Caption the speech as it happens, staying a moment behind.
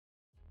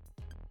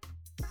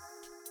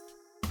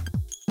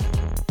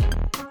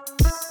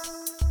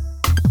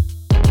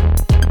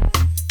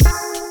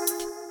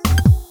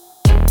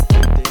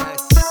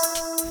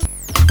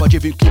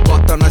Adivinha que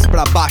bota nós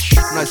pra baixo,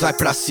 nós vai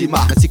pra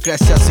cima. Mas se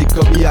cresce assim que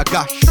eu me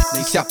agacho,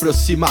 nem se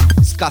aproxima.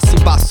 Escassa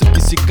embaço que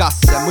se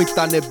caça, é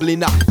muita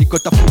neblina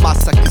enquanto a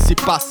fumaça que se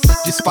passa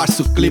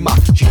disfarça o clima.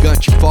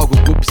 Gigante folga,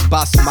 ocupa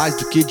espaço mais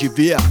do que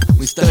devia.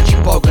 Um instante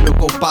empolga no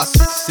compasso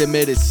que cê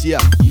merecia.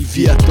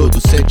 Envia todo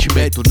o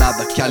sentimento,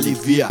 nada que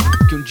alivia.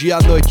 Que um dia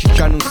à noite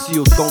te anuncia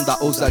o tom da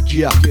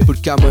ousadia.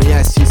 Porque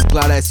amanhece e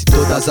esclarece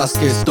todas as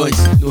questões.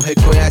 Não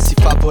reconhece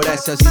e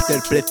favorece as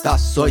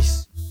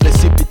interpretações.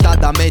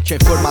 Precipitadamente a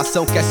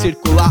informação quer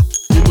circular.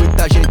 E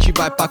muita gente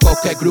vai pra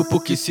qualquer grupo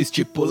que se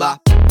estipular.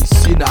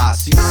 Ensina a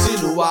se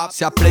insinuar,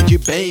 se aprende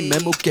bem.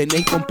 Mesmo quem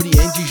nem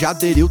compreende já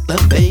aderiu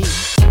também.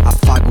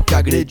 Afaga o que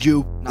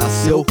agrediu,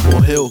 nasceu,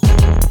 morreu.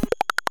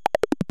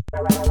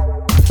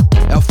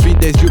 É o fim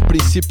desde o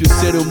princípio, o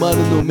ser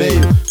humano no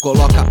meio.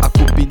 Coloca a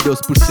culpa em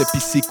Deus por ser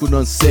psico no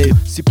anseio.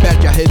 Se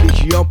perde a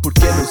religião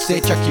porque não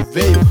sente a que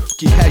veio.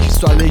 Que rege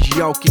sua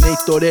legião que nem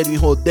toureiro em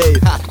rodeio.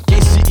 Quem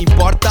se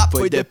importa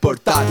foi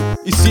deportado.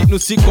 E se não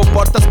se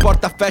comporta as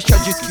portas fecha.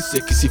 Diz que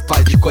cê que se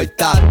faz de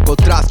coitado.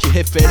 Contraste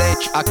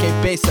referente a quem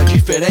pensa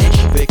diferente.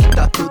 Vê que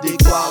tá tudo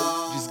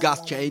igual,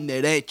 desgaste é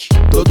inerente.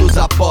 Todos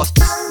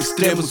apostos,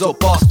 extremos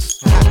opostos.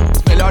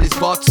 Os melhores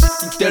votos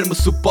em termos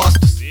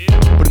supostos.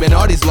 Por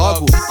menores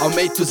logo,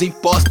 aumenta os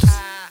impostos.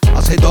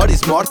 Aos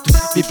redores mortos,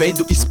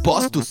 vivendo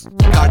expostos.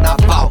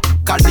 Carnaval,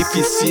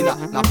 carnificina.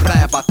 Na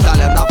praia,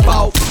 batalha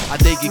naval. A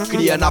dengue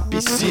cria na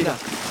piscina.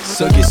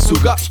 Sangue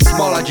suga,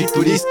 esmola de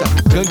turista.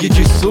 Gangue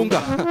de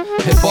sunga,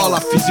 rebola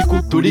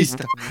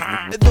fisiculturista.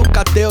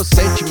 Educa teu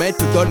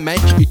sentimento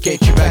dormente. E quem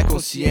tiver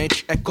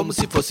consciente é como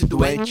se fosse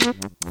doente.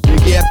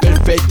 Ninguém é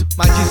perfeito,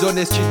 mas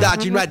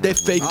desonestidade não é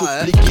defeito.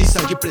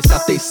 Preguiça de prestar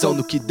atenção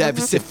no que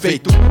deve ser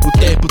feito. O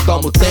tempo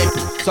toma o tempo,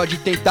 só de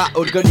tentar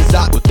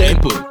organizar o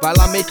tempo. Vai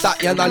lamentar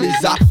e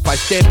analisar.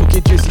 Faz tempo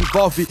que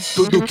desenvolve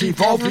tudo que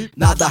envolve,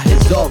 nada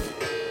resolve.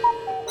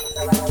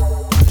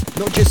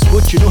 Não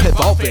discute no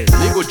revólver,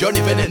 liga o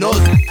Johnny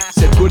venenoso.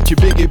 Cê curte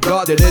Big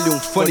Brother, ele um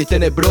fone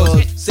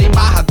tenebroso. Sem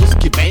marra dos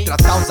que vem,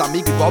 tratar os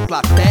amigos igual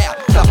plateia.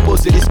 Pra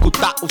poder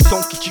escutar o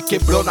som que te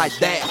quebrou na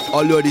ideia.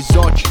 Olha o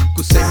horizonte,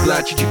 com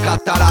semblante de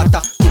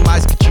catarata. Por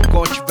mais que te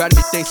conte,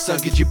 verme tem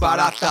sangue de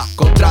barata.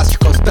 Contraste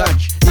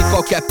constante, em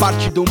qualquer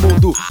parte do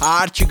mundo. A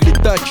arte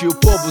gritante, o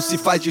povo se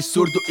faz de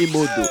surdo e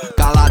mudo.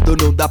 Calado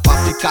não dá pra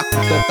ficar com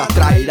tanta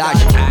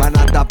trairagem. Mas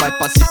nada vai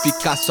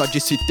pacificar só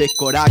de se ter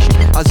coragem.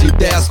 As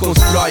ideias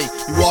constroem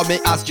e o homem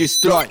as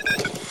destrói.